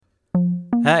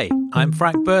Hey, I'm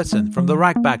Frank Burton from the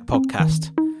Ragbag Podcast.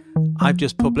 I've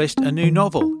just published a new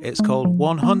novel. It's called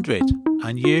 100,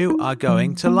 and you are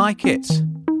going to like it.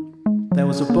 There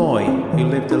was a boy who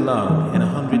lived alone in a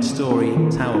 100-story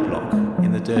tower block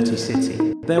in the dirty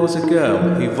city. There was a girl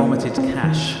who vomited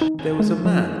cash. There was a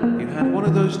man who had one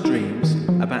of those dreams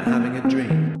about having a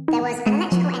dream. There was an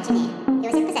electrical engineer who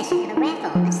was in possession of a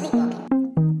rare form of sleepwalking.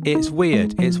 It's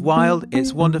weird, it's wild,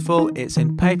 it's wonderful, it's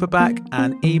in paperback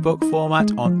and ebook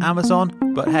format on Amazon,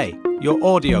 but hey, you're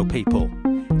audio people.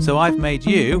 So I've made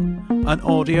you an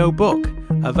audio book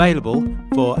available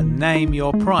for Name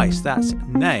Your Price. That's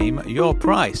Name Your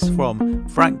Price from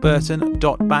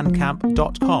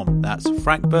frankburton.bandcamp.com. That's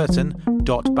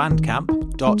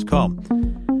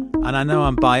frankburton.bandcamp.com. And I know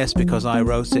I'm biased because I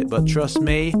wrote it, but trust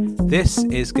me, this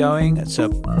is going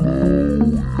to...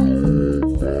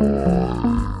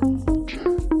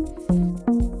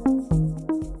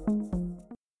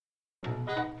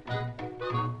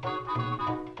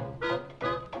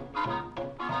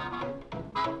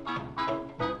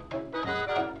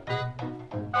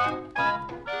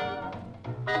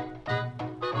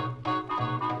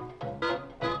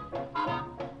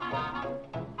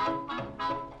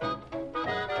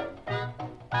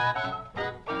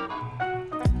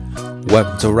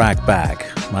 Welcome to Ragbag.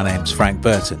 My name's Frank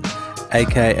Burton,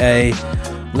 aka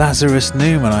Lazarus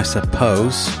Newman, I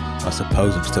suppose. I'm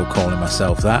still calling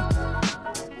myself that.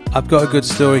 I've got a good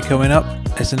story coming up.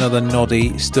 It's another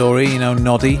Noddy story, you know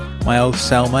Noddy, my old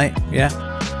cellmate, yeah?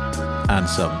 And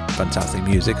some fantastic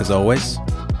music as always.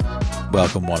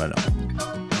 Welcome one and all.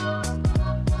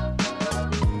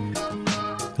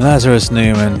 Lazarus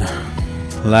Newman.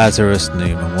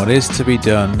 What is to be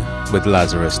done with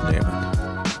Lazarus Newman?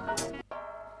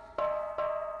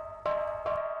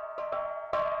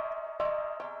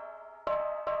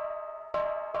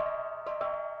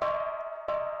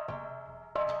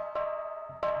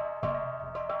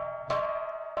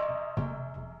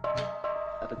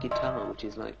 A guitar, which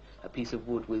is like a piece of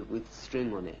wood with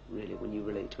string on it, really, when you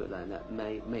relate to it like that,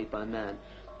 made by man,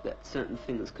 that certain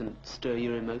things can stir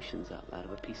your emotions up out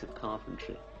of a piece of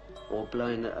carpentry, or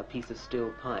blowing a piece of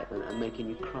steel pipe and making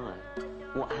you cry.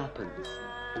 What happens,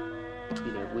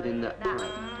 you know, within that pipe?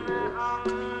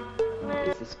 You know,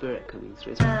 it's the spirit coming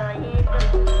through.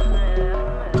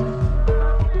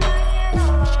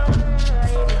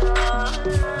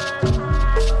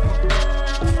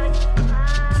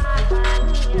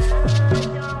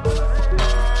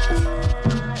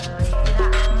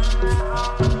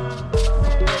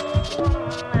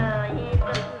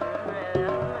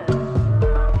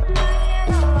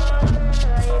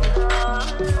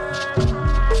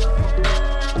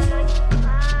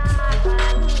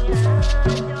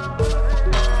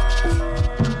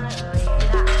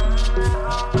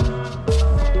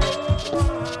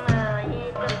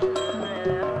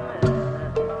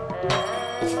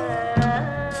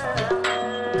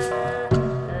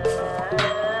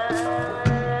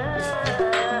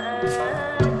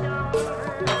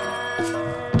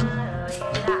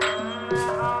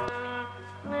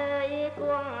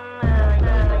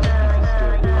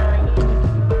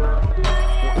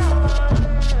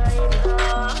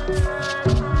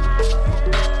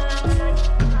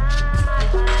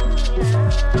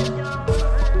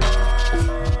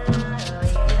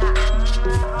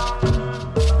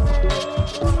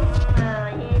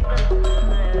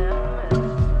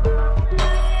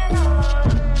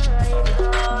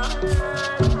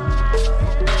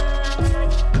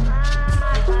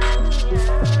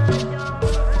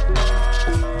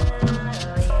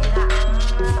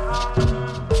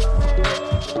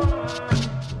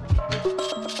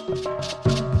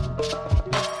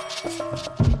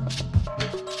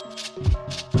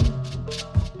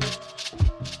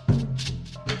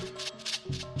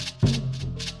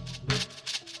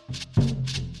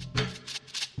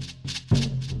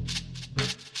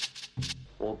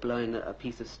 Blowing a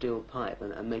piece of steel pipe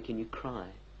and making you cry.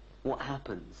 What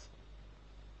happens,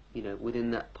 you know, within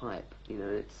that pipe? You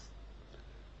know,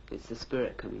 it's the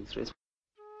spirit coming through.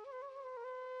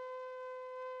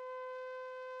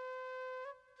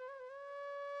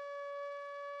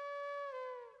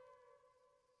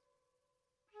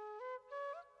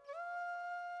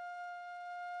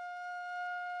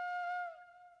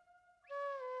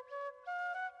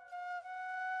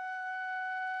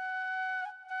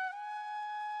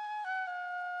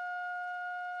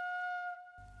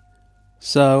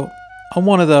 So, on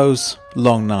one of those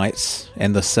long nights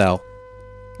in the cell,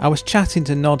 I was chatting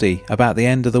to Noddy about the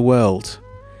end of the world,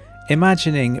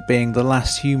 imagining being the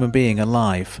last human being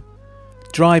alive,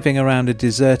 driving around a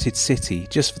deserted city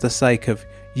just for the sake of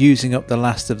using up the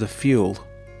last of the fuel.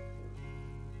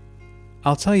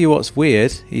 I'll tell you what's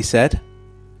weird, he said.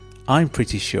 I'm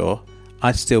pretty sure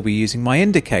I'd still be using my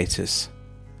indicators.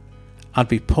 I'd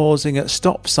be pausing at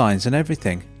stop signs and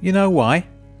everything. You know why?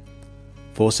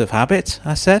 Force of habit,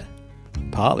 I said.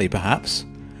 Partly, perhaps.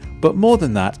 But more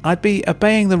than that, I'd be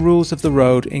obeying the rules of the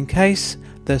road in case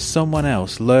there's someone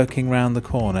else lurking round the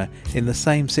corner in the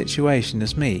same situation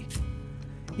as me.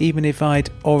 Even if I'd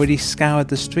already scoured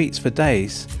the streets for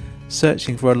days,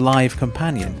 searching for a live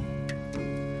companion,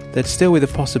 there'd still be the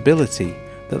possibility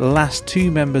that the last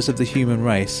two members of the human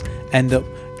race end up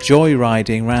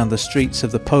joyriding round the streets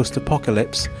of the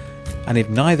post-apocalypse, and if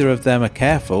neither of them are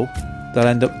careful, they'll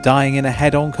end up dying in a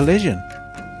head-on collision.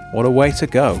 What a way to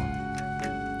go.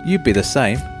 You'd be the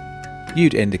same.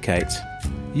 You'd indicate.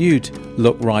 You'd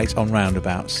look right on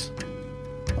roundabouts.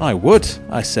 I would,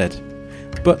 I said,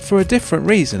 but for a different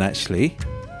reason actually.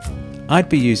 I'd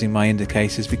be using my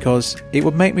indicators because it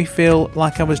would make me feel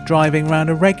like I was driving round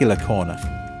a regular corner.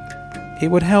 It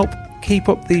would help keep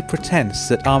up the pretense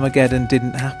that Armageddon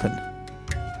didn't happen.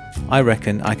 I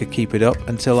reckon I could keep it up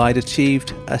until I'd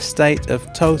achieved a state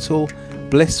of total,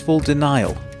 blissful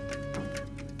denial.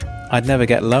 I'd never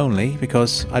get lonely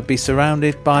because I'd be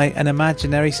surrounded by an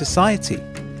imaginary society.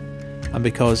 And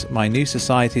because my new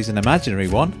society's an imaginary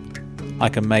one, I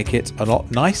can make it a lot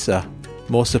nicer,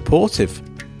 more supportive,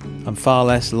 and far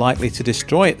less likely to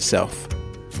destroy itself.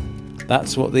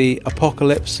 That's what the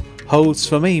apocalypse holds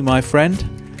for me, my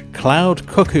friend. Cloud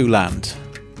Cuckoo Land.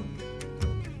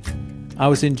 I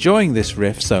was enjoying this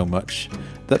riff so much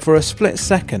that for a split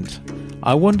second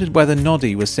I wondered whether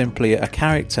Noddy was simply a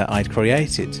character I'd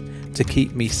created to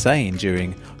keep me sane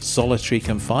during solitary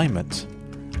confinement.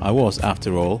 I was,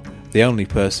 after all, the only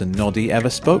person Noddy ever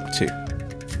spoke to.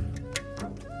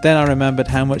 Then I remembered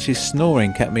how much his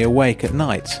snoring kept me awake at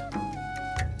night.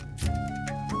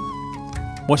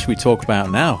 What should we talk about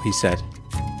now? He said.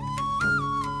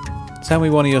 Tell me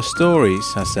one of your stories,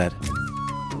 I said.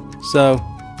 So,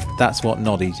 that's what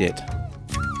Noddy did.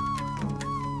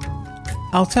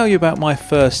 I'll tell you about my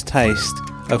first taste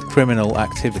of criminal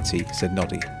activity, said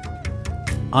Noddy.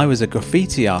 I was a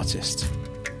graffiti artist,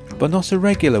 but not a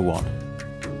regular one.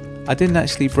 I didn't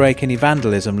actually break any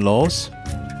vandalism laws.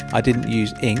 I didn't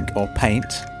use ink or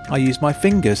paint. I used my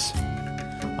fingers.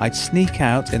 I'd sneak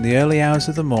out in the early hours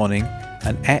of the morning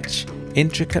and etch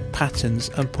intricate patterns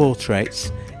and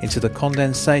portraits into the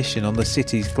condensation on the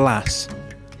city's glass.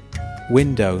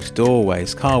 Windows,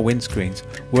 doorways, car windscreens,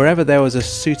 wherever there was a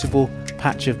suitable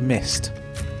patch of mist.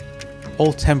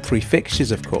 All temporary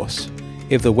fixtures, of course.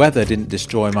 If the weather didn't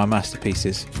destroy my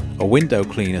masterpieces, a window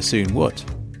cleaner soon would.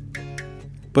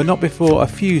 But not before a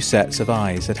few sets of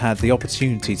eyes had had the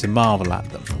opportunity to marvel at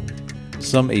them.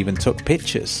 Some even took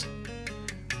pictures.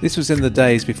 This was in the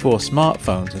days before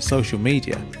smartphones and social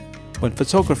media, when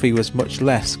photography was much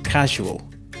less casual.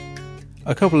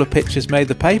 A couple of pictures made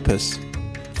the papers.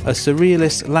 A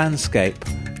surrealist landscape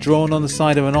drawn on the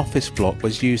side of an office block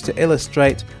was used to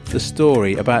illustrate the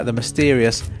story about the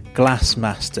mysterious Glass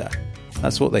Master.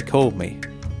 That's what they called me.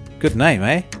 Good name,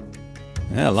 eh?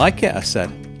 Yeah, I like it, I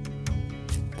said.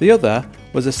 The other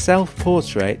was a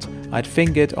self-portrait I'd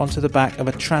fingered onto the back of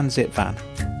a transit van.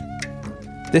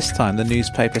 This time the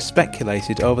newspaper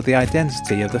speculated over the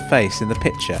identity of the face in the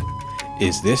picture.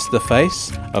 Is this the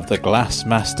face of the Glass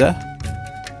Master?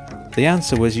 The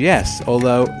answer was yes,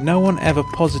 although no one ever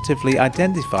positively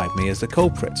identified me as the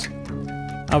culprit.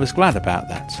 I was glad about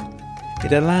that.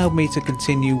 It allowed me to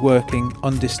continue working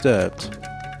undisturbed.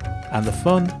 And the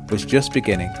fun was just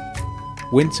beginning.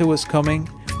 Winter was coming,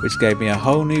 which gave me a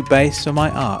whole new base for my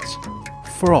art.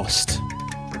 Frost.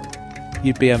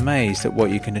 You'd be amazed at what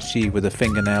you can achieve with a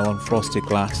fingernail on frosted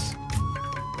glass.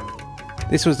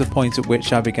 This was the point at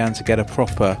which I began to get a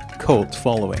proper cult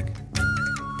following.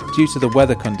 Due to the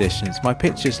weather conditions, my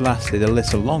pictures lasted a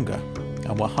little longer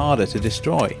and were harder to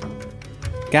destroy.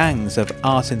 Gangs of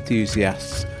art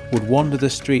enthusiasts would wander the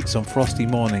streets on frosty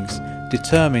mornings,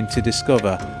 determined to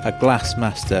discover a Glass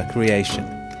Master creation.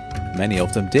 Many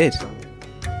of them did.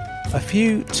 A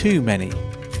few too many.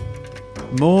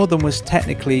 More than was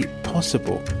technically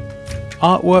possible.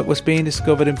 Artwork was being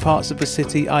discovered in parts of the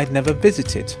city I'd never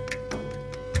visited.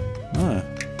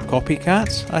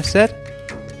 Copycat, I said.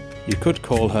 You could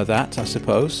call her that, I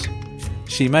suppose.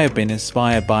 She may have been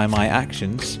inspired by my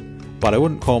actions, but I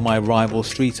wouldn't call my rival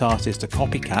street artist a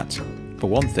copycat. For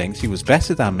one thing, she was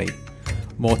better than me,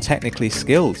 more technically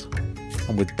skilled,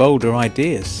 and with bolder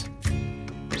ideas.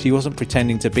 She wasn't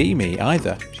pretending to be me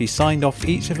either. She signed off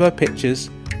each of her pictures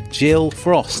Jill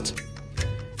Frost.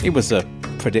 It was a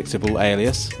predictable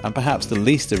alias, and perhaps the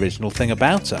least original thing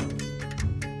about her.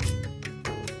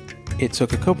 It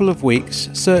took a couple of weeks,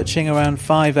 searching around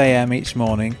 5 a.m. each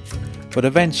morning, but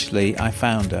eventually I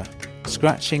found her,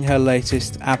 scratching her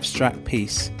latest abstract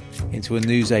piece into a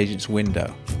newsagent's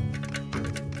window.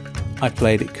 I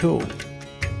played it cool.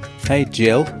 "Hey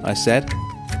Jill," I said.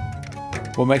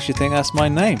 "What makes you think that's my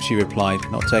name?" she replied,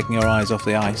 not taking her eyes off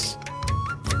the ice.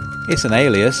 "It's an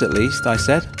alias, at least," I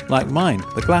said, "like mine,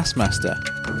 the Glassmaster."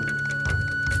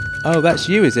 "Oh, that's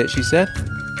you, is it?" she said.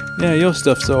 "Yeah, your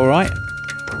stuff's alright.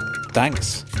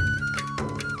 Thanks."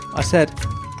 I said,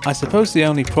 "I suppose the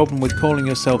only problem with calling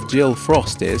yourself Jill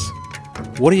Frost is,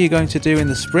 what are you going to do in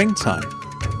the springtime?"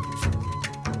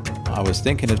 "I was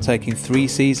thinking of taking 3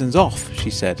 seasons off," she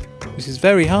said. "This is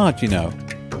very hard, you know,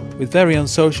 with very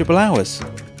unsociable hours."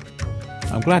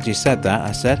 "I'm glad you said that,"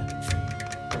 I said.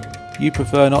 "You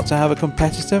prefer not to have a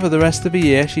competitor for the rest of the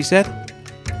year?" she said.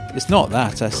 "It's not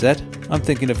that," I said. "I'm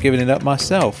thinking of giving it up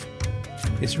myself.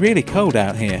 It's really cold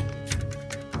out here."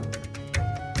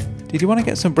 "Did you want to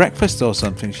get some breakfast or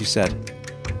something?" she said.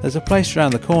 "There's a place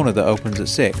round the corner that opens at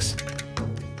 6.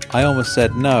 I almost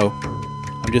said no.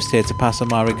 I'm just here to pass on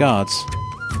my regards.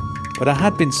 But I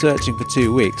had been searching for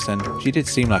 2 weeks and she did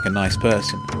seem like a nice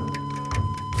person.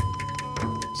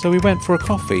 So we went for a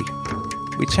coffee.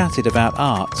 We chatted about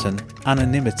art and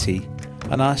anonymity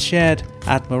and our shared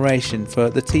admiration for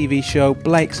the TV show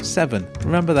Blake's 7.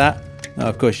 Remember that? No,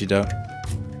 of course you don't.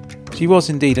 She was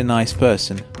indeed a nice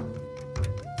person.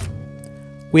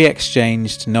 We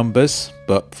exchanged numbers,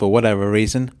 but for whatever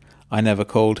reason, I never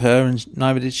called her and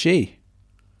neither did she.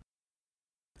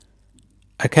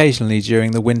 Occasionally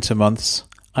during the winter months,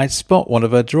 I'd spot one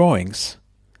of her drawings.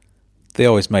 They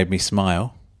always made me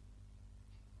smile.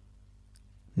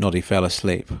 Noddy fell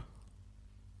asleep.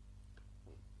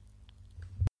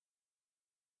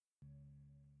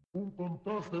 Un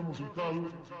contraste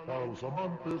musical para los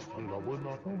amantes de la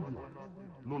buena cumbia.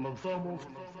 Lo lanzamos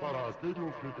para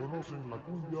aquellos que conocen la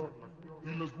cumbia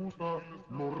y les gusta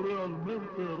lo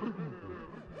realmente rítmico.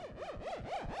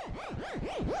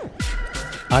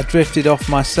 I drifted off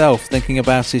myself thinking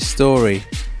about his story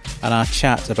and our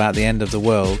chat about the end of the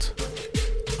world.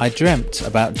 I dreamt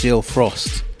about Jill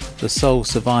Frost, the sole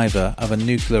survivor of a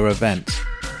nuclear event,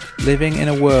 living in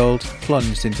a world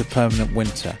plunged into permanent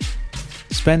winter,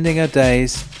 spending her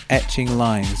days etching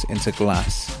lines into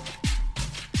glass.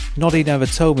 Noddy never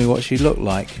told me what she looked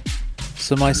like,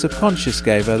 so my subconscious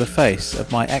gave her the face of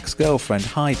my ex-girlfriend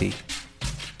Heidi.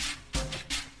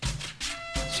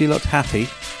 She looked happy.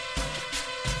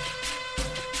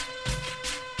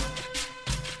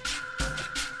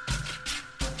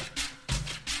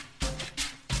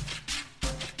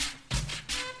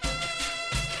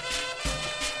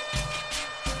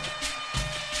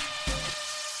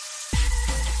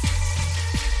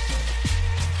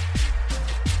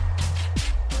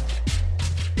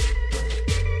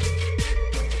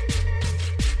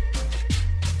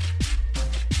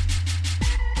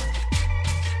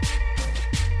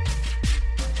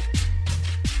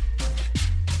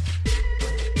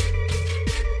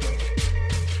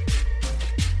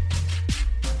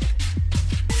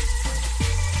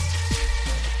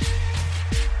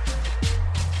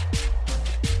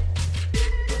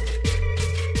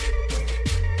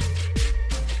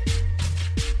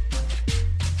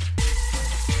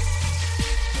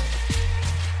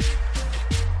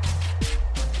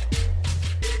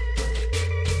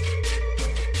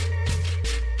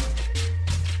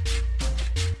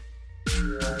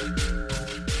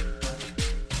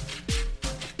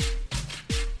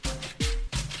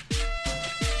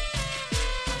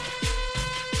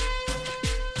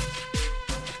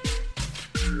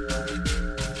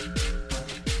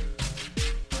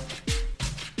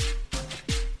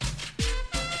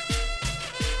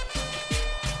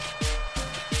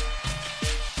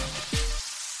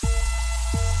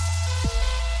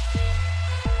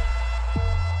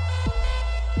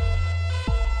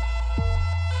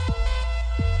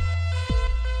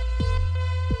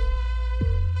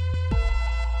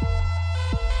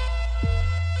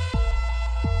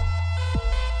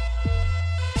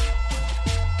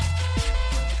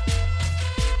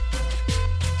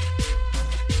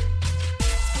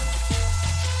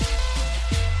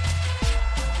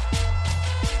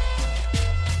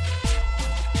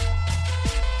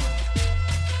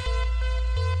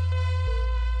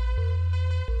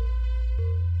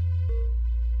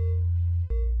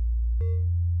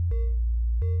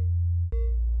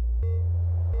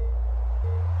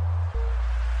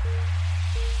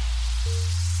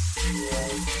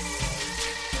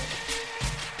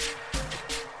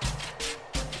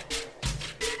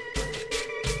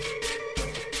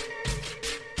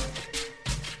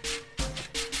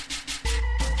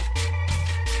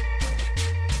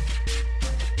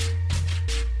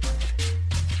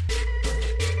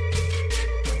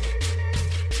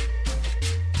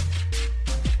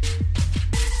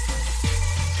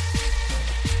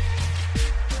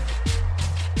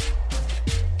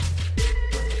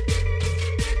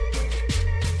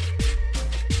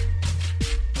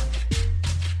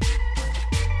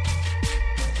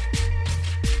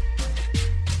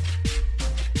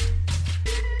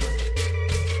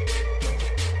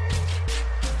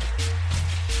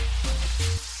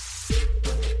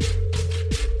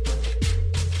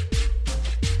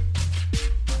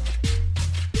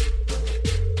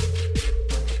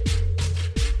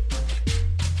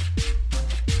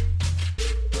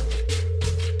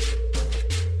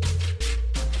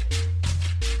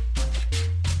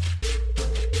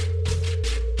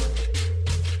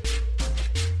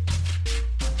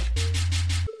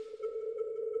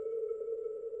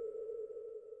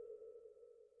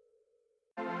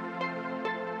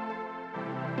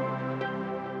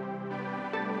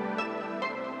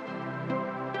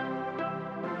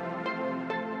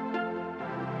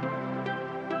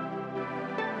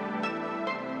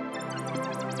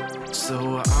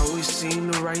 So I always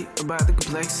seem to write about the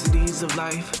complexities of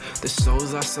life, the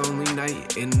souls lost only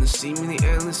night, in the seemingly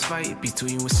endless fight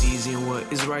between what's easy and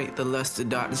what is right, the lust of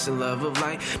darkness and love of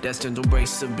light, destined to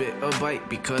embrace a bit of bite,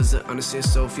 because I understand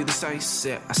so few the sights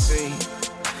that I see,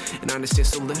 and I understand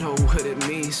so little what it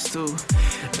means to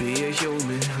be a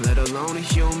human, let alone a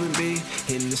human being,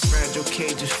 in this fragile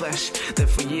cage of flesh that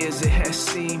for years it has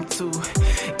seemed to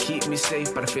keep me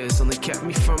safe, but I fear it's only kept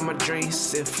me from my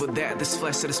dreams. If for that, this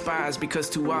flesh I despise, because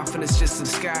too often it's just a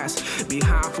disguise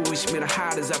behind for which me to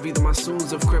hide as I breathe the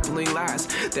monsoons of crippling lies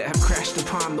that have crashed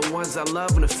upon the ones I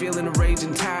love, and a feeling of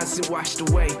raging tides that washed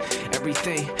away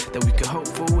everything that we could hope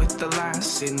for with the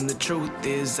lies. And the truth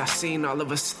is, I've seen all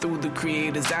of us through the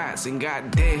Creator's eyes, and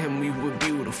goddamn, we were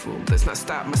beautiful. Let's not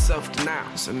stop myself now.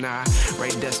 So now I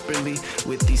write desperately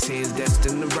with these hands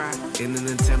destined to rot, in an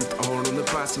attempt to hold on the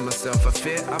parts of myself I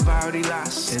fear I've already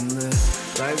lost. And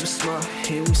the light was small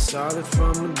and we saw it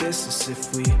from a distance.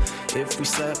 If we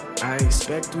slept, I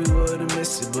expect we would've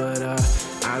missed it, but our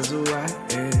eyes were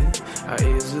wide and our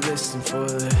ears were listening for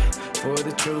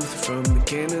the truth from the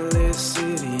candlelit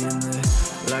city. And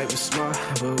the light was small,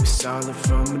 but we saw it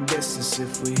from a distance.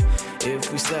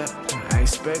 If we slept, I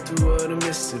expect we would've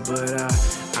missed it, but our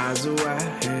eyes were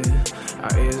wide and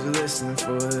our ears were listening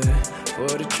for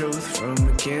the truth from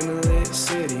the candlelit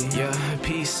city. Yeah,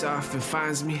 peace often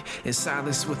finds me in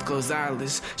silence with closed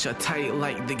eyelids, shut tight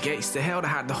like the gates to hell to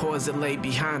hide the horrors that lay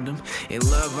behind them. And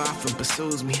love often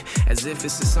pursues me as if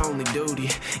it's its only duty,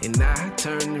 and I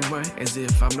turn and run as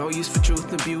if I'm no use for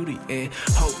truth and beauty. And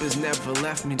hope has never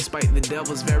left me despite the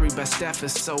devil's very best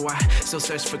efforts, so I still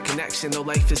search for connection, though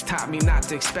life has taught me not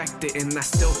to expect it. And I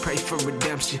still pray for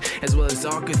redemption, as well as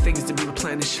all good things to be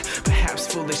replenished.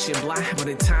 Perhaps foolish and blind, but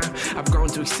in time I've grown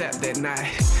to accept that not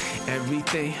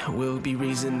everything will be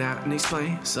reasoned out and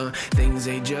explained. Some things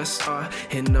they just are,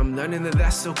 and I'm learning that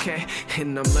that's okay.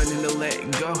 And I'm learning to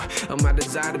let go of my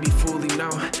desire to be fully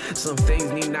known. Some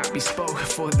things need not be spoken,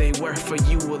 for they were for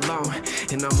you alone.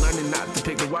 And I'm learning not to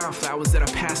pick the wildflowers that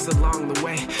I passed along the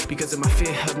way, because of my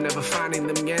fear of never finding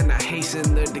them again. I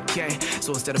hasten their decay,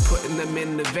 so instead of putting them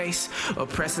in the vase or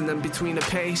pressing them between a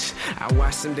page, I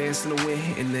watch them dance in the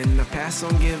wind, and then I pass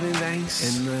on giving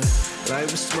thanks. And the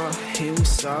light was small and we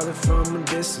saw it from a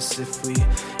distance.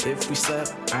 If we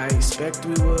slept, I expect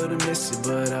we would've missed it,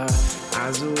 but our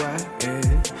eyes were wide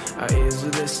and our ears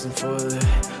were listening for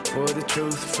the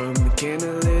truth from the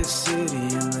candlelit city.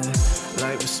 And the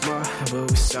light was small, but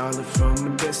we saw it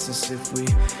from a distance.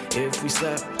 If we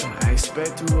slept, I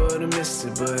expect we would've missed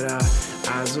it, but our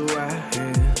eyes were wide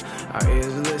and our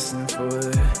ears were listening for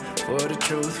the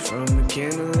truth from the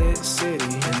candlelit city.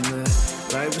 And the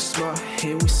light was small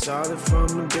and we saw it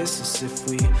from a distance.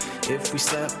 If we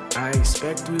slept, I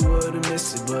expect we would've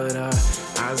missed it, but our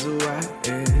eyes were wide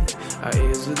and our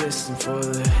ears were listening for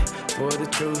the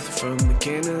truth from the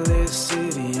candlelit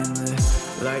city. And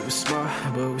the light was small,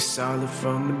 but we saw it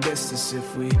from a distance.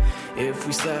 If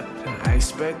we slept, I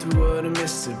expect we would've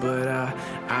missed it, but our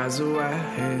eyes were wide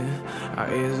and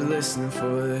our ears were listening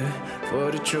for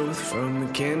the truth from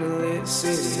the candlelit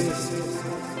city.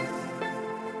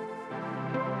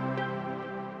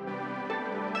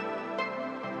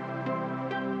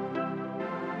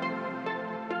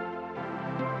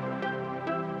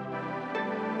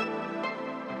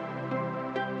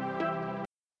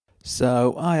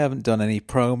 So I haven't done any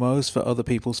promos for other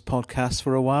people's podcasts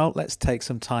for a while. Let's take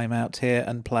some time out here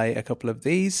and play a couple of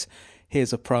these.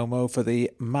 Here's a promo for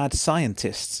the Mad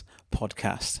Scientists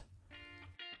podcast.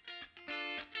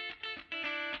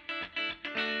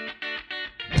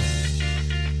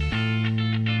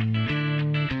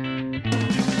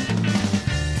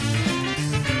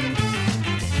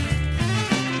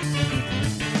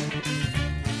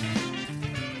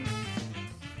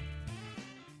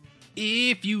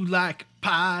 If you like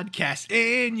podcasts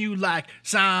and you like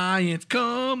science,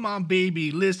 come on, baby,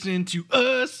 listen to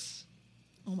us.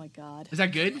 Oh my God. Is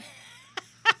that good?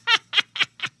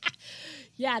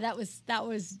 Yeah, that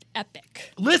was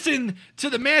epic. Listen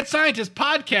to the Mad Scientist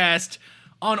podcast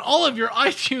on all of your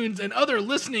iTunes and other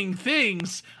listening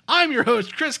things. I'm your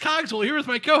host, Chris Cogswell, here with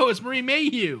my co-host, Marie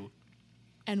Mayhew.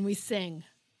 And we sing.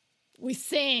 We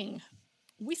sing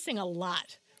a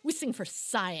lot. We sing for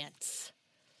science.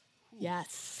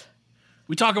 Yes.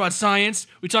 We talk about science,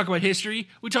 we talk about history,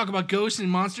 we talk about ghosts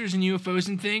and monsters and UFOs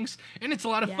and things, and it's a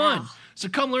lot of fun. So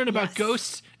come learn about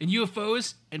ghosts and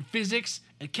UFOs and physics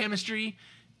and chemistry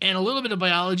and a little bit of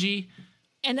biology.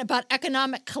 And about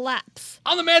economic collapse.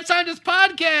 On the Mad Scientist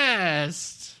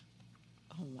podcast.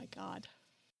 Oh my God.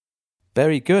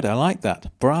 Very good, I like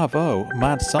that. Bravo,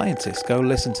 Mad Scientist. Go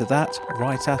listen to that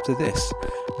right after this.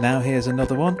 Now here's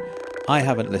another one. I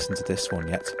haven't listened to this one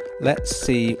yet. Let's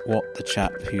see what the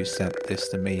chap who sent this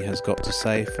to me has got to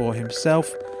say for himself.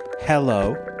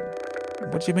 Hello.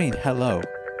 What do you mean, hello?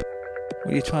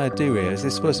 What are you trying to do here? Is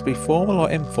this supposed to be formal or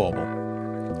informal?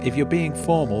 If you're being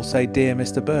formal, say Dear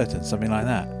Mr. Burton, something like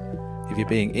that. If you're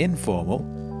being informal,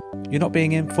 you're not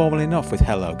being informal enough with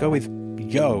hello. Go with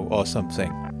yo or something.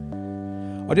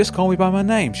 Or just call me by my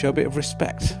name, show a bit of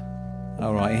respect.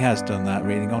 Alright, he has done that,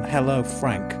 reading on. Hello,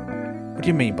 Frank. What do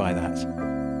you mean by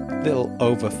that? Little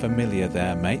over-familiar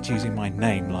there, mate, using my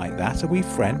name like that. Are we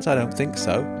friends? I don't think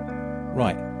so.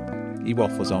 Right. He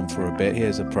waffles on for a bit.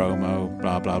 Here's a promo,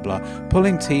 blah, blah, blah.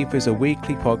 Pulling Teeth is a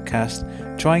weekly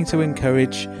podcast trying to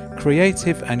encourage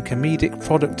creative and comedic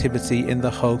productivity in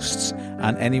the hosts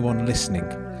and anyone listening,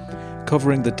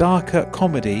 covering the darker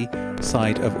comedy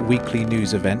side of weekly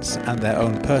news events and their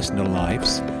own personal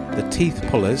lives. The Teeth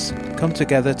Pullers come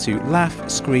together to laugh,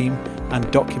 scream, and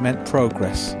document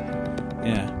progress.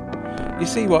 Yeah. You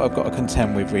see what I've got to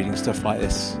contend with reading stuff like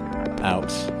this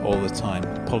out all the time.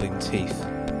 Pulling Teeth.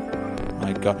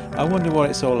 My God, I wonder what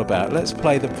it's all about. Let's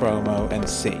play the promo and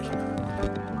see.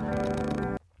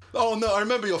 Oh no, I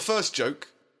remember your first joke.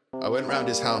 I went round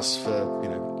his house for,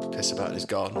 piss about in his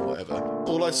garden or whatever.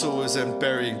 All I saw was them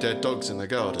burying dead dogs in the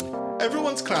garden.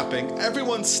 Everyone's clapping,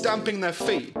 everyone's stamping their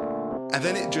feet, and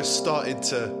then it just started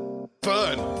to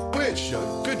burn. Weird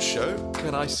show, good show.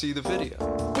 Can I see the video?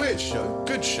 Weird show,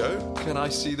 good show. Can I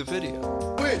see the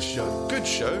video? Weird show, good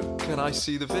show. Can I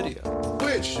see the video?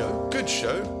 Weird show, good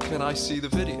show. Can I see the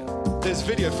video? There's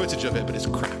video footage of it, but it's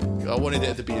crap. I wanted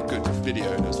it to be a good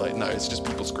video, and it was like, no, it's just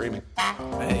people screaming.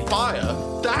 Hey. Fire?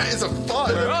 That is a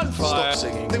fire! We're on fire. Stop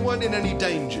singing. They weren't in any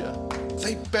danger.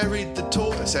 They buried the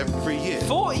tortoise every year.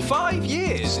 45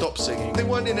 years? Stop singing. They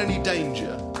weren't in any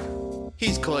danger.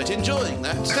 He's quite enjoying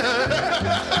that.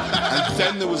 And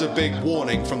then there was a big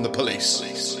warning from the police.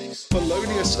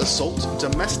 Felonious assault,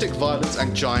 domestic violence,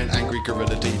 and giant angry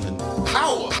gorilla demon.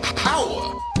 Power!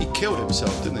 Power! He killed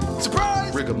himself, didn't he?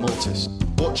 Surprise! Rigor mortis.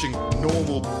 Watching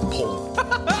normal porn.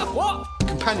 What?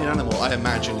 Companion animal, I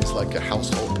imagine, is like a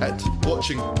household pet.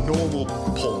 Watching normal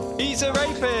porn. He's a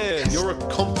rapist! You're a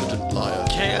confident liar.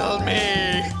 Kill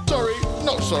me! Sorry,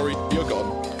 not sorry, you're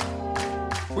gone.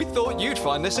 We thought you'd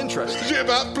find this interesting. Is it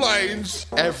about planes?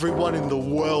 Everyone in the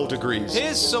world agrees.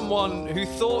 Here's someone who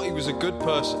thought he was a good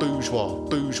person.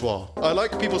 Bourgeois. I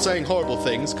like people saying horrible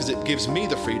things because it gives me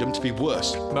the freedom to be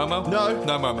worse. Momo? No.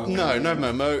 No Momo. No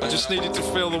Momo. I just needed to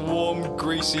feel the warm,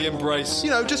 greasy embrace.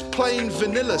 Just plain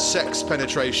vanilla sex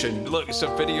penetration. Look, it's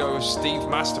a video of Steve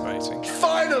masturbating.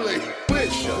 Finally!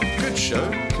 Weird show, good show.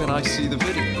 Can I see the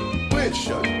video? Weird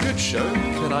show, good show.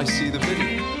 Can I see the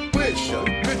video? Weird show,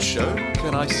 good show.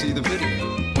 Can I see the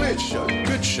video? Weird show,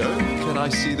 good show. Can I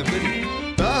see the video?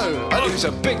 No. Oh, it's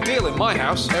a big deal in my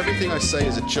house. Everything I say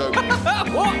is a joke.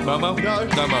 What? Momo? No.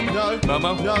 No Momo. No.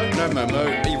 Momo? No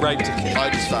Momo. He raped a kid.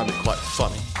 I just found it quite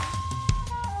funny.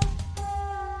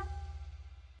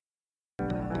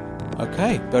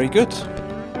 Okay, very good.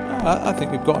 I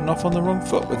think we've gotten off on the wrong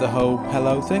foot with the whole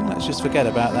hello thing. Let's just forget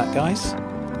about that, guys.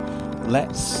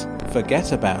 Let's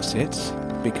forget about it,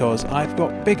 because I've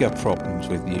got bigger problems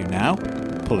with you now,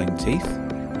 Pulling Teeth.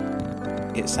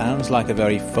 It sounds like a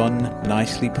very fun,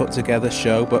 nicely put together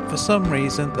show, but for some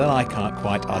reason that I can't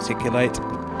quite articulate,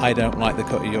 I don't like the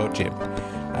cut of your jib.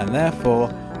 And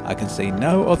therefore, I can see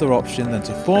no other option than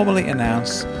to formally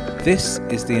announce this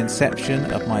is the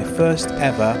inception of my first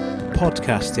ever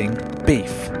podcasting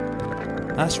beef.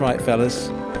 That's right, fellas.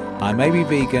 I may be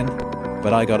vegan,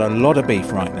 but I got a lot of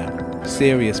beef right now.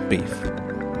 Serious beef.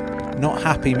 Not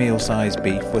Happy Meal size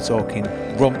beef, we're talking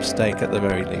rump steak at the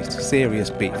very least.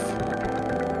 Serious beef.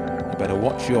 You better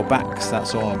watch your backs,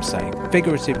 that's all I'm saying.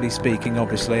 Figuratively speaking,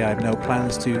 obviously, I have no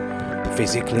plans to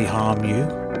physically harm you.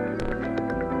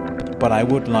 But I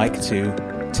would like to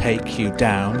take you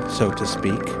down, so to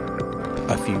speak,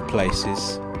 a few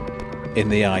places in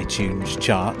the iTunes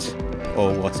chart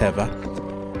or whatever.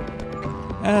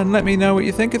 And let me know what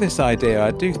you think of this idea.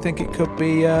 I do think it could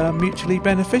be mutually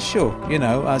beneficial,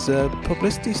 as a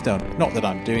publicity stunt. Not that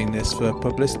I'm doing this for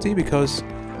publicity, because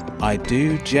I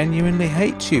do genuinely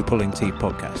hate you, Pulling Teeth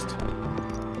Podcast.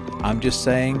 I'm just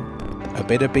saying a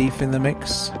bit of beef in the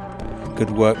mix could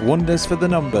work wonders for the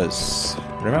numbers.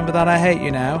 Remember that I hate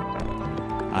you now,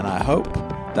 and I hope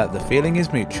that the feeling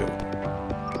is mutual.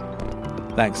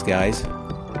 Thanks, guys.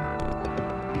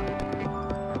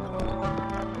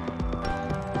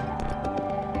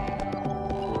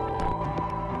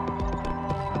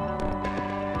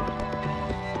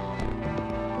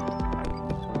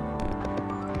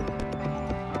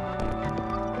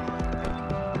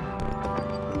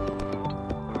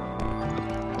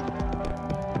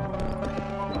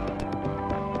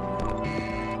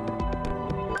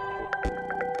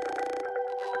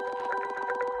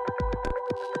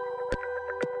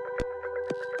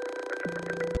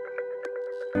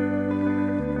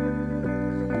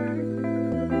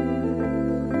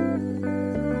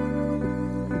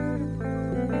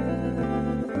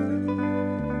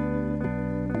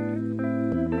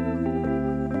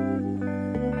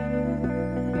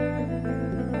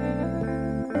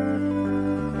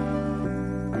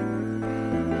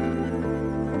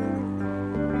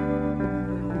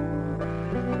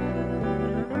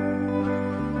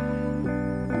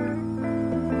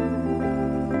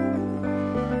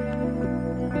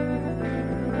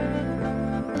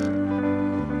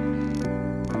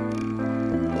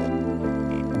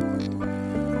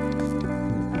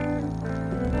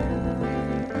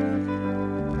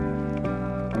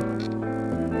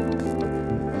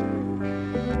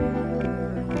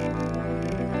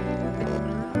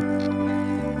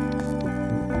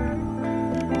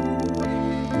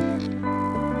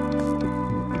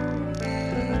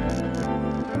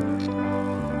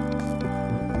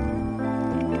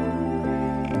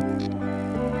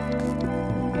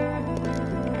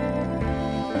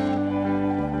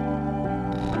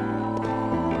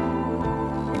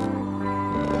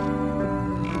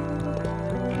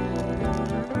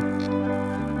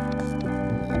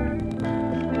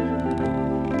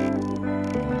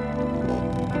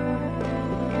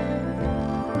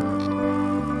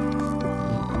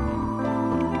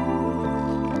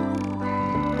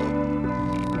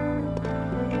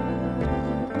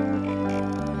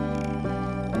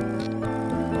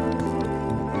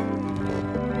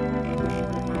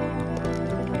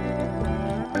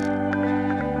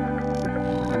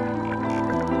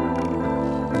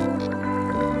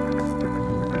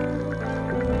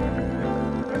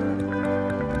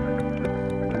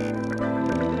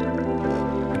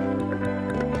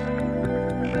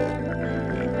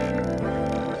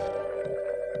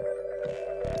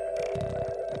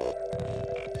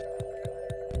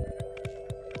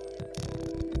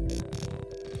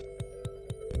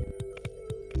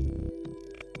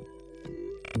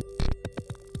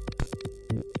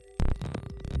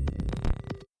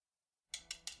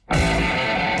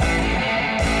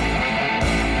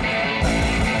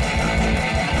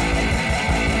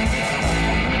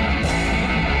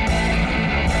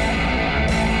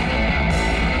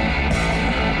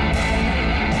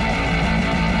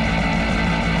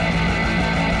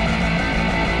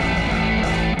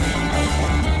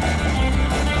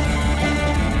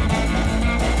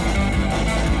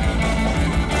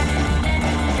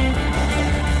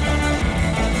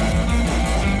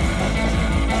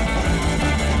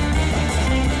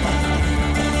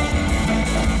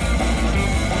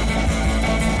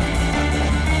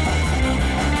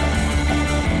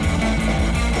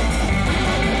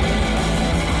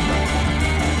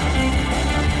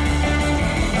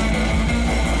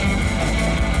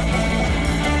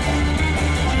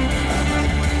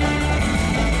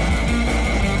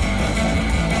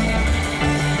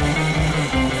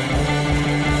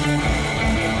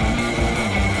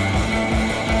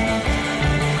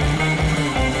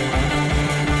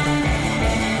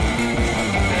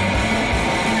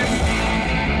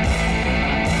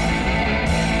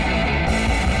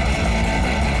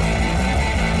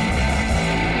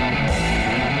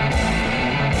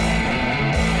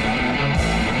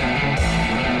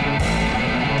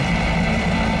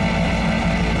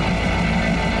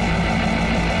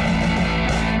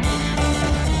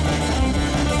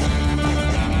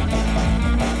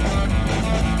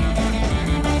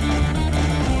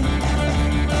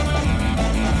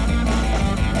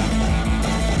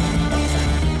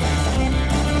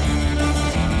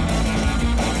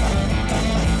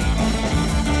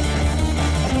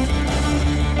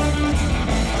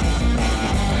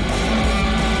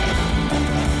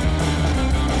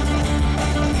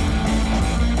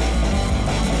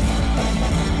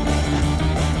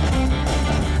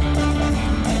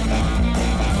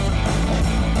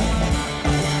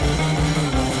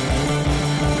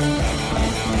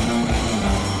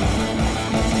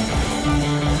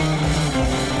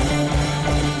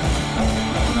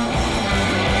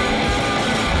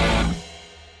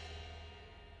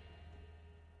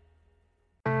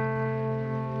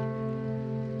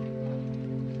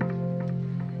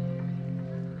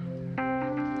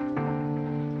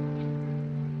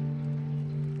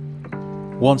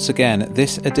 Once again,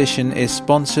 this edition is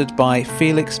sponsored by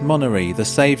Felix Munnery, the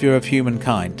saviour of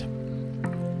humankind.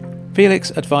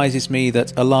 Felix advises me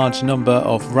that a large number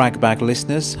of Ragbag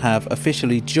listeners have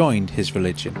officially joined his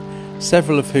religion,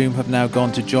 several of whom have now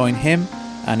gone to join him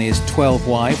and his 12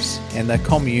 wives in their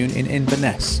commune in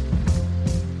Inverness.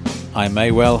 I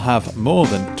may well have more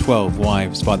than 12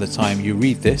 wives by the time you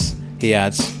read this, he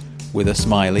adds, with a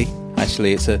smiley.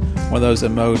 Actually, it's one of those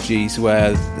emojis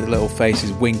where the little face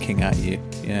is winking at you.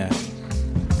 Yeah.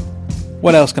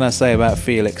 What else can I say about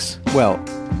Felix? Well,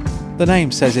 the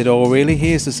name says it all, really.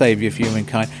 He is the saviour of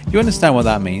humankind. You understand what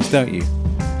that means, don't you?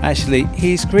 Actually,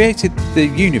 he's created the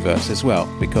universe as well,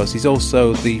 because he's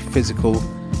also the physical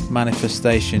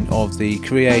manifestation of the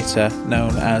creator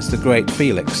known as the Great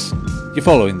Felix. You're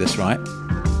following this, right?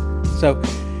 So,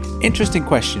 interesting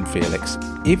question, Felix.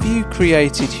 If you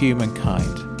created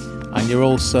humankind, and you're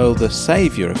also the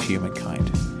saviour of humankind,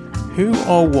 who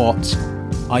or what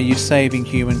are you saving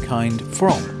humankind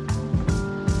from?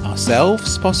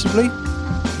 Ourselves, possibly?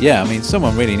 Yeah, I mean,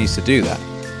 someone really needs to do that.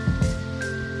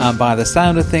 And by the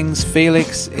sound of things,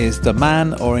 Felix is the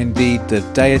man or indeed the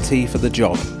deity for the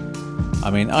job. I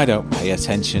mean, I don't pay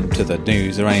attention to the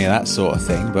news or any of that sort of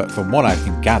thing, but from what I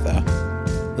can gather,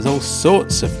 there's all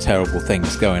sorts of terrible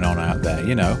things going on out there,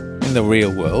 you know, in the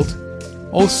real world.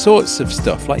 All sorts of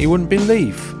stuff like you wouldn't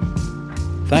believe.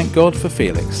 Thank God for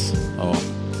Felix. Or,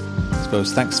 I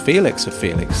suppose, thanks Felix for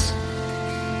Felix.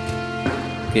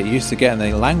 Get used to getting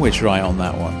the language right on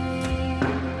that one.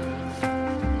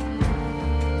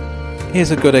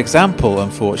 Here's a good example,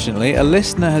 unfortunately. A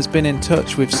listener has been in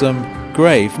touch with some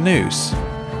grave news.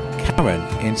 Karen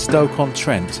in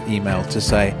Stoke-on-Trent emailed to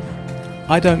say,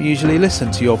 I don't usually listen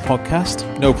to your podcast.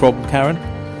 No problem, Karen.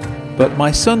 But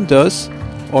my son does,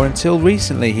 or until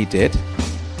recently he did.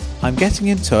 I'm getting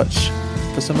in touch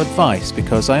for some advice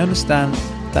because I understand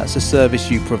that's a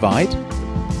service you provide.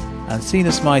 And seeing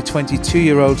as my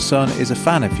 22-year-old son is a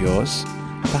fan of yours,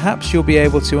 perhaps you'll be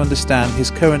able to understand his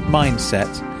current mindset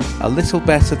a little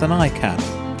better than I can.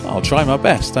 I'll try my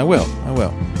best, I will.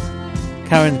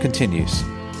 Karen continues,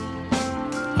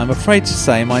 I'm afraid to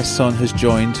say my son has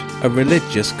joined a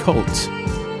religious cult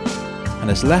and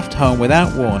has left home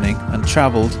without warning and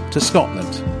travelled to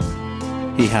Scotland.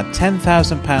 he had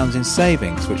 £10,000 in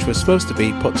savings, which was supposed to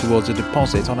be put towards a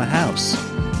deposit on a house.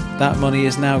 That money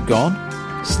is now gone,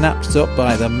 snapped up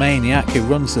by the maniac who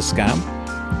runs the scam,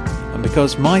 and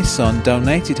because my son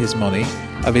donated his money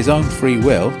of his own free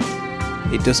will,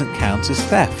 it doesn't count as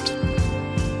theft.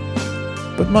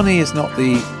 But money is not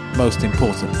the most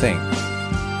important thing.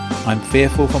 I'm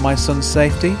fearful for my son's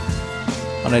safety,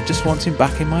 and I just want him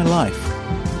back in my life.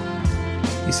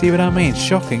 You see what I mean?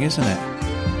 Shocking, isn't it?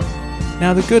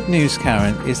 Now, the good news,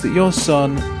 Karen, is that your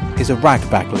son is a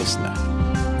ragbag listener.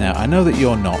 Now, I know that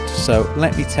you're not, so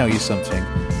let me tell you something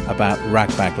about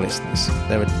ragbag listeners.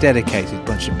 They're a dedicated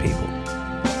bunch of people.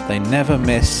 They never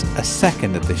miss a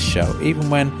second of this show, even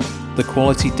when the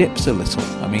quality dips a little.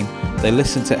 I mean, they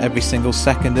listen to every single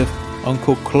second of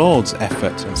Uncle Claude's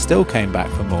effort and still came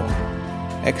back for more.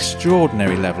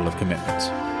 Extraordinary level of commitment.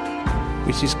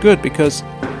 Which is good because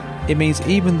it means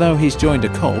even though he's joined a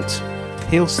cult,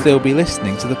 he'll still be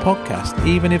listening to the podcast.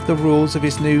 Even if the rules of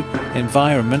his new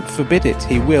environment forbid it,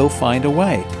 he will find a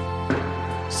way.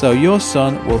 So your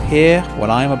son will hear what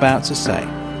I'm about to say.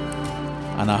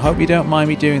 And I hope you don't mind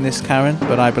me doing this, Karen,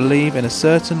 but I believe in a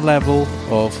certain level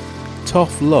of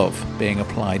tough love being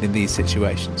applied in these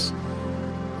situations.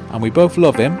 And we both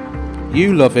love him.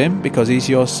 You love him because he's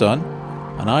your son,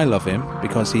 and I love him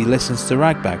because he listens to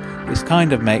Ragbag, which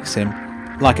kind of makes him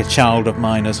like a child of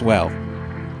mine as well.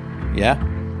 Yeah?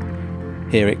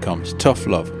 Here it comes. Tough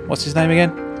love. What's his name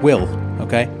again? Will,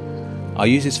 okay? I'll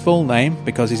use his full name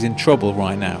because he's in trouble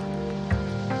right now.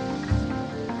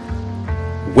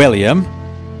 William,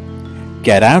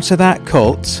 get out of that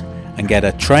cult and get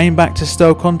a train back to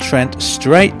Stoke-on-Trent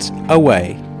straight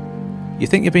away. You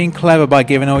think you're being clever by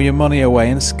giving all your money away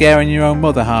and scaring your own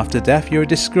mother half to death? You're a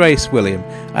disgrace, William.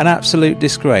 An absolute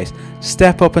disgrace.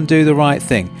 Step up and do the right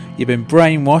thing. You've been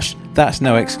brainwashed. That's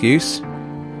no excuse.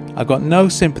 I've got no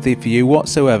sympathy for you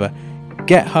whatsoever.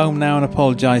 Get home now and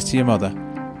apologise to your mother.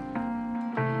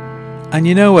 And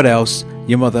you know what else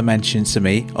your mother mentioned to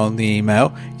me on the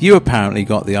email? You apparently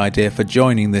got the idea for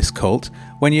joining this cult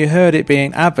when you heard it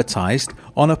being advertised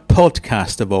on a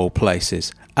podcast of all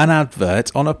places. An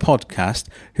advert on a podcast?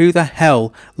 Who the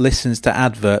hell listens to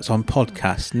adverts on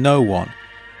podcasts? No one.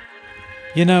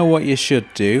 You know what you should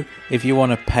do if you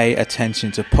want to pay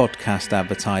attention to podcast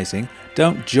advertising?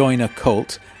 Don't join a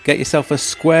cult. Get yourself a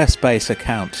Squarespace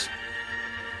account.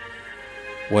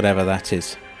 Whatever that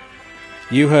is.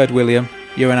 You heard, William.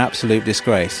 You're an absolute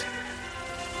disgrace.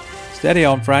 Steady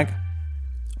on, Frank.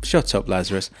 Shut up,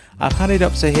 Lazarus. I've had it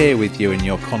up to here with you in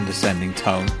your condescending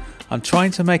tone. I'm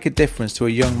trying to make a difference to a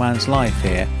young man's life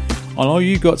here. And all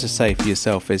you got to say for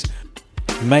yourself is,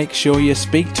 make sure you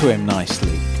speak to him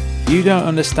nicely. You don't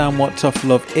understand what tough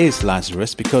love is,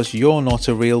 Lazarus, because you're not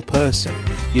a real person.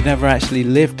 You never actually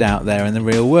lived out there in the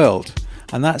real world.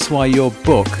 And that's why your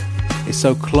book is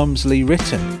so clumsily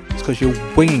written. It's because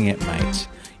you're winging it, mate.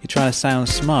 You're trying to sound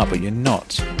smart, but you're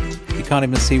not. You can't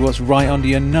even see what's right under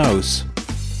your nose.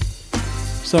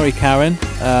 Sorry, Karen.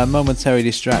 Momentary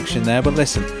distraction there, but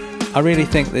listen, I really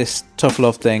think this tough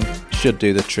love thing should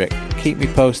do the trick. Keep me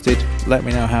posted. Let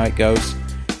me know how it goes.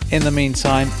 In the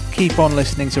meantime, keep on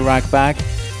listening to Ragbag,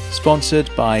 sponsored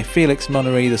by Felix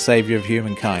Munnery, the saviour of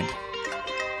humankind.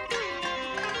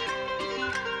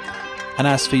 And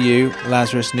as for you,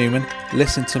 Lazarus Newman,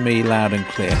 listen to me loud and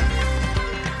clear.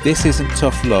 This isn't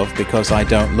tough love because I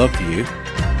don't love you.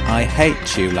 I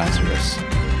hate you, Lazarus.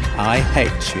 I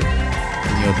hate you.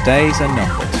 And your days are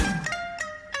numbered.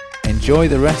 Enjoy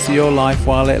the rest of your life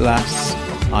while it lasts.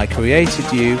 I created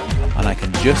you, and I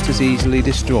can just as easily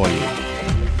destroy you.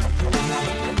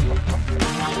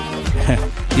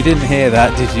 You didn't hear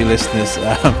that, did you, listeners?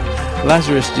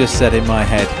 Lazarus just said in my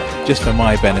head, just for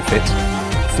my benefit,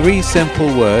 3 simple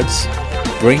words: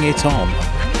 bring it on.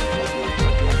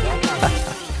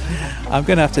 I'm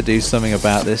going to have to do something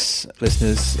about this,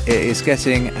 listeners. It is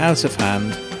getting out of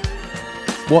hand.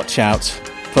 Watch out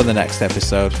for the next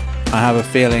episode. I have a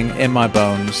feeling in my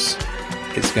bones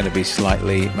it's going to be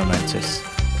slightly momentous.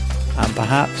 And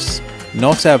perhaps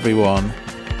not everyone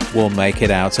will make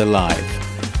it out alive.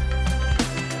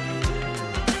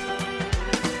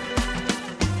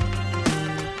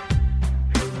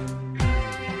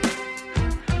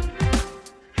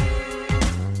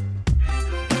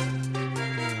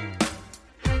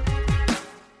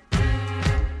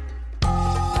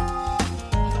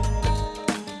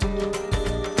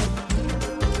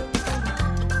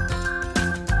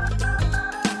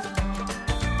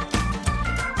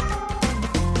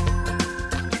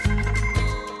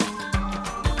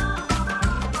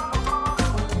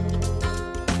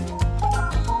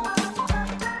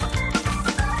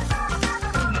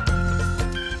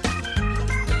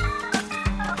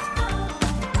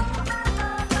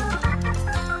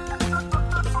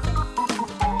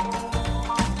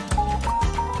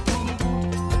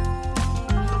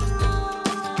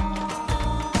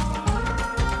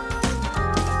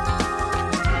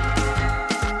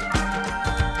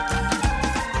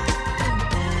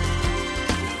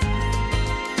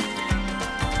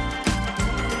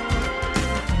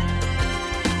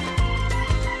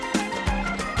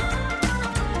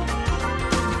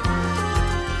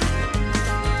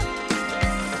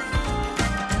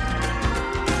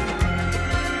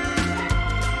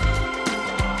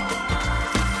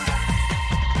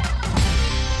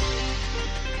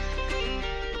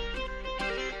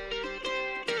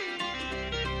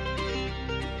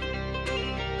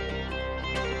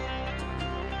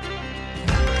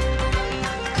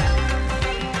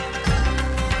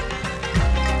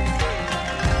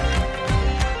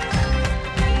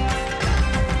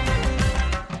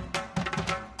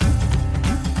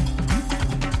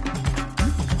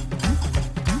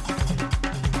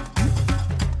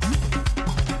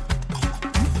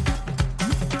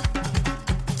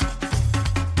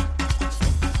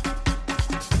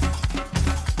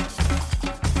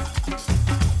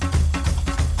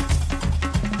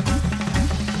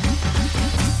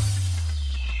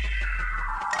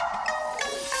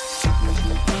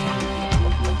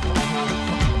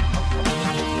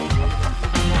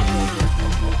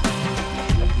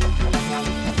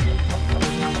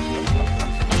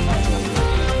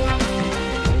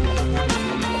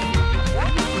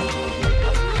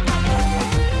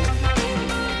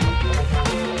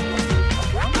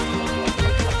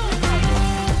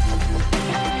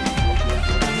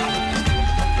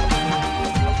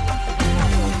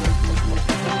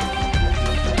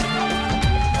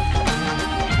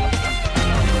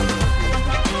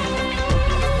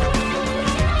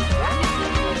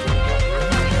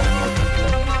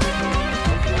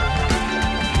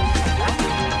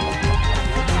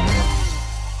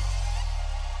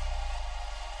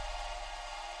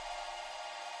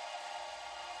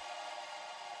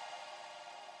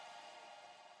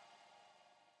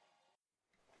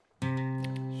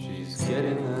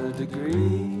 getting a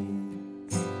degree,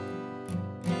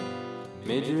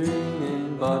 majoring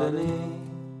in botany.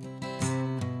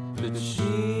 But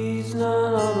she's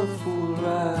not on a fool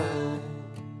ride.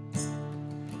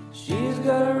 She's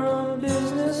got her own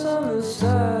business on the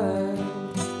side,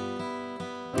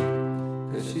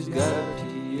 'cause she's got a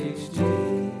PhD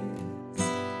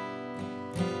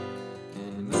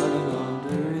in money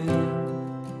laundering,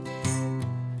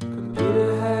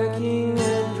 computer hacking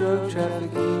and drug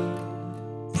trafficking.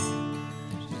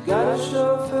 She's got a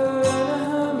chauffeur and a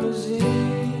limousine.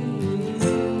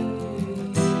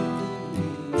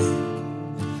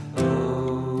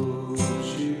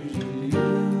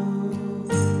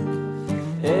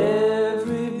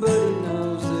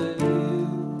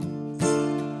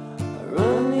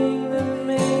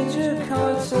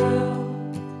 Side.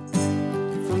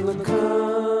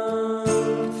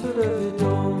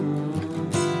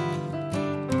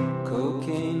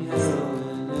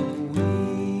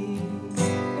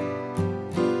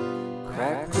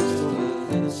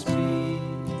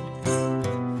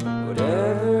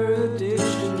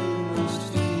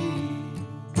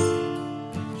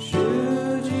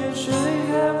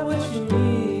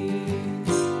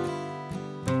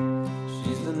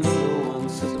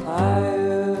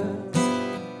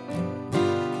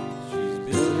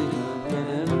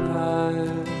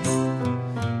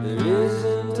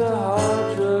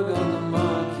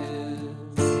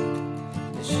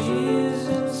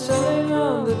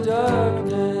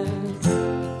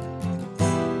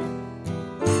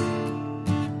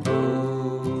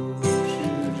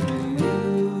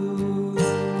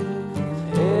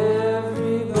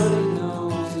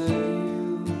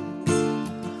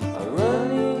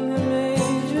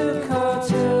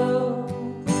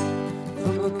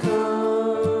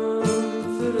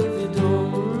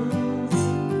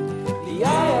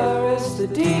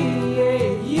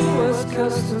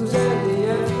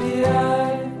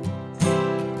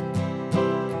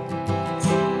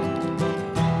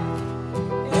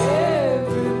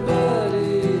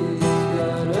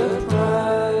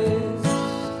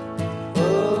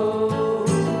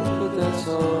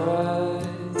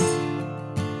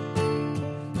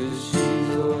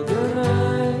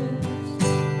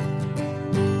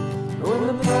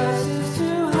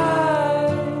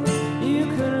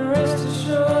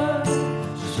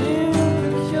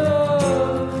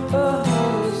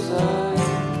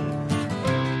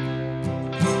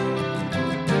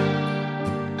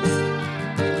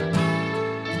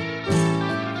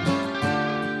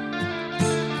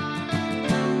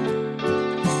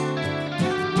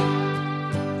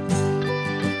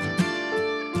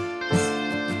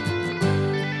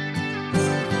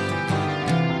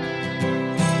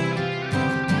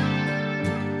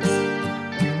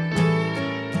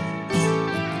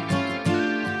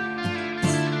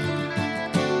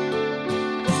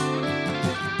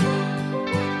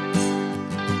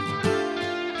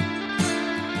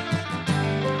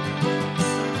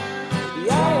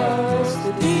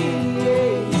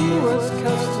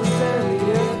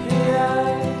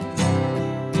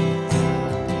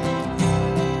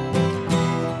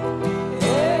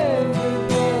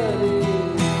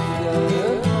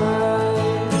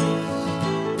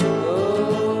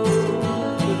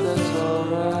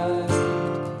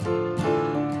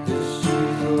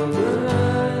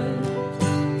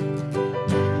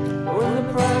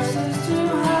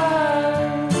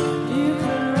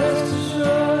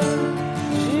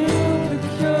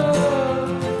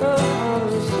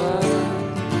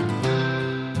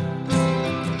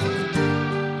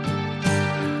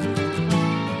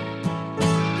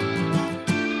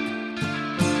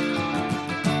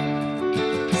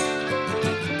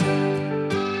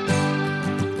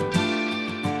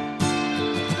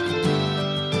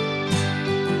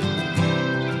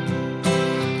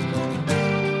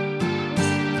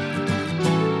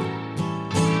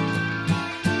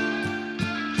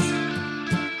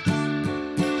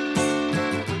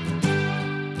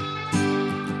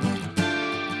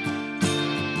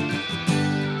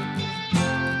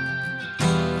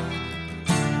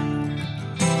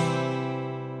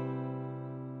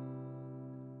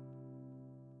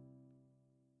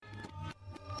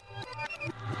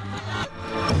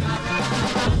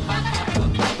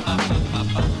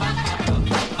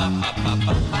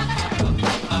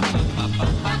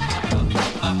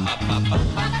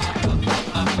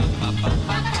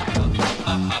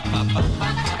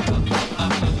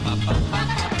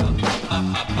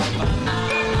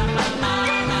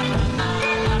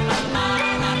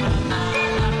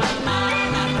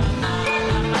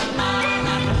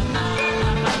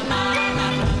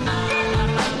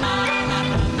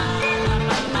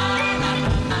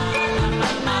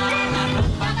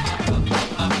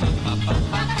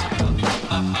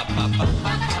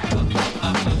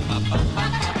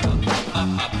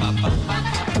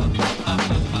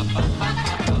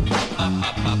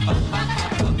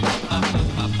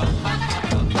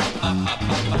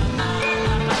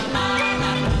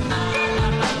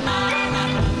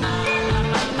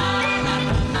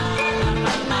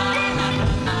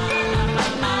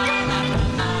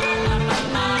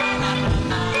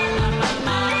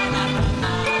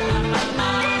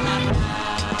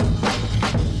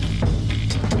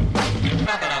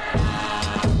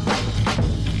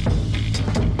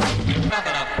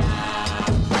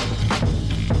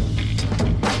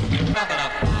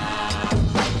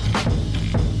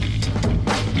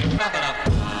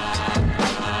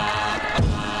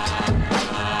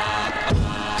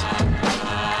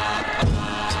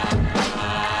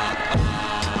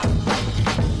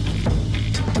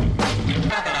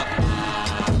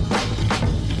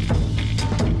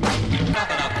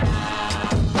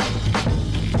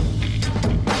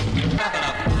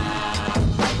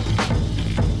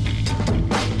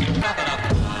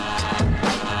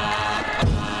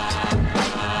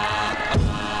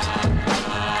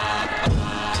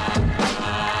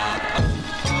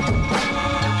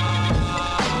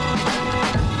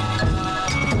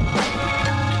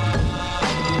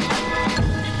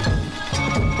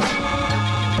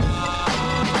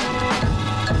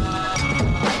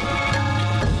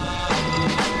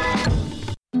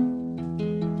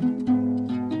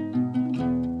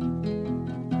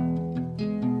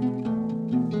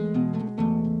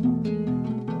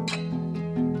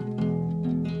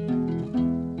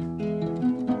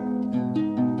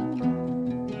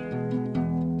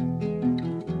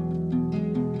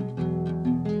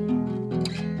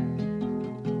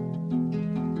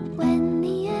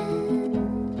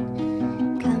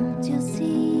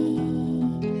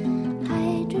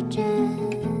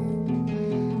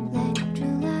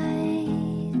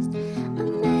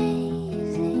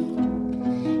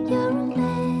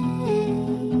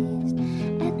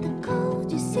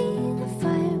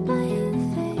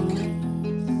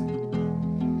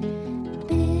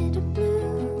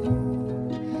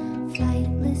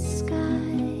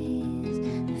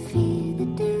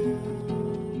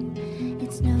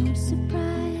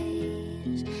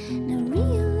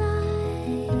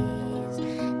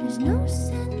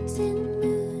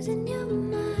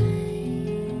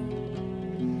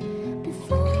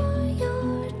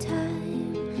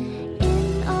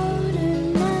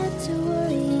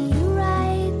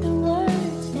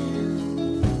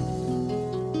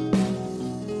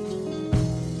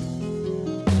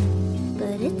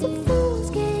 it's a fool's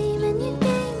game and your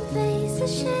game face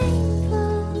is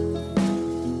shameful.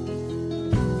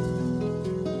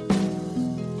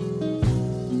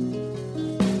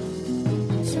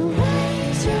 So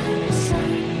raise your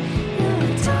son, you're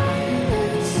a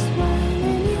tireless one,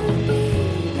 and you'll be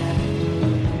there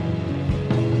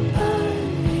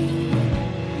early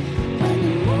when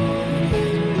the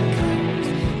morning comes.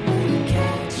 Will you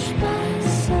catch my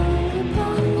soul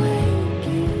upon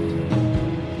waking?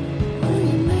 Will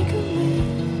you make a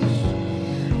wish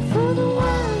for the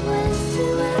Wild West to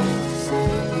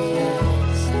exit the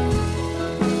exit?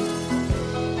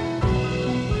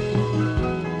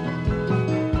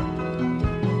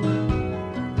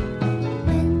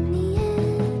 When the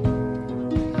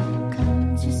end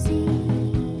comes, you see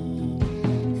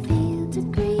fields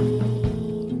of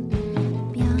green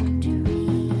beyond your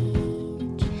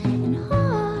reach and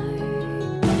rise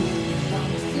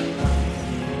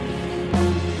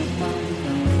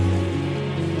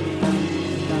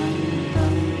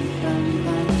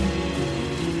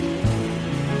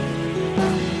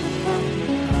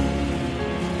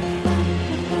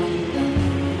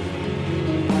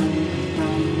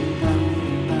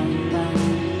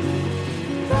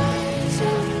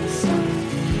your sun,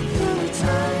 you're a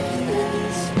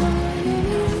tireless one, and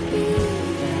you'll be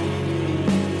there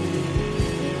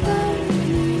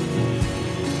early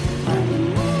when the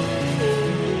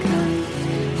morning comes.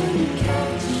 Will you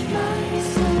catch my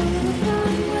soul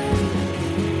upon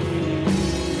waking?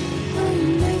 Will you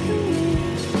make a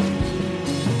wish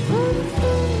for the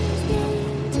fool's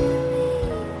game to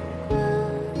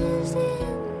equal is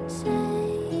insane?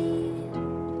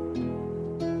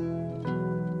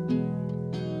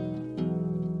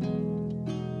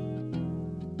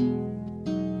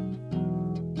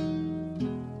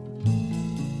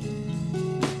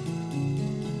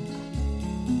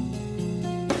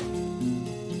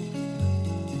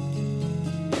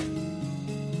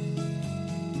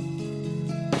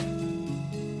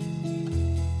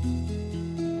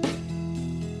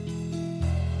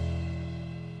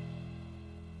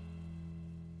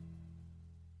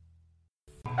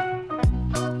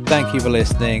 Thank you for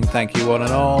listening. Thank you, one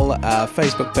and all. Our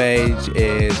Facebook page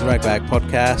is Ragbag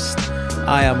Podcast.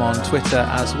 I am on Twitter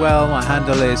as well. My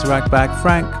handle is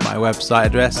ragbagfrank. My website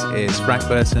address is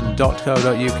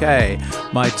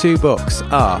frankburton.co.uk. My two books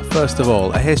are, first of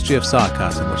all, A History of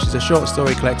Sarcasm, which is a short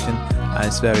story collection, and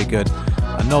it's very good.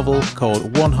 A novel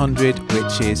called 100,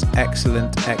 which is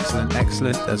excellent.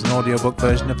 There's an audiobook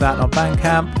version of that on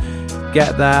Bandcamp.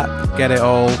 Get that, get it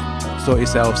all, sort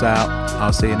yourselves out.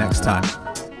 I'll see you next time.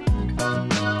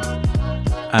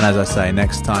 And as I say,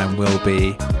 next time will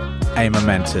be a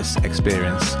momentous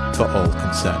experience for all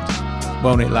concerned.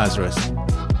 Won't it, Lazarus?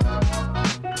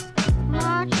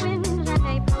 March winds and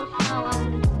April showers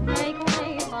make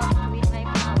way for sweet May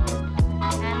flowers,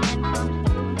 and then comes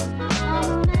June,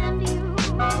 sun and you.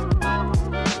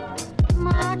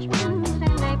 March winds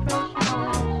and April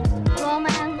showers,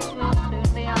 romance will soon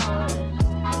be ours,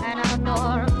 an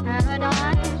outdoor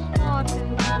paradise for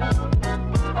two.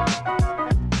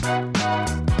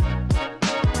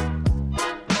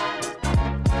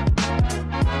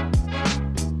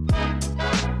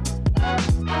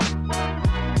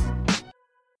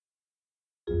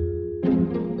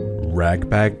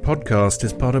 Ragbag Podcast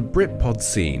is part of Britpod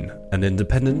Scene, an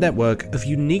independent network of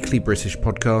uniquely British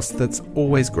podcasts that's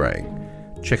always growing.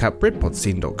 Check out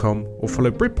BritpodScene.com or follow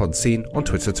Britpod Scene on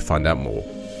Twitter to find out more.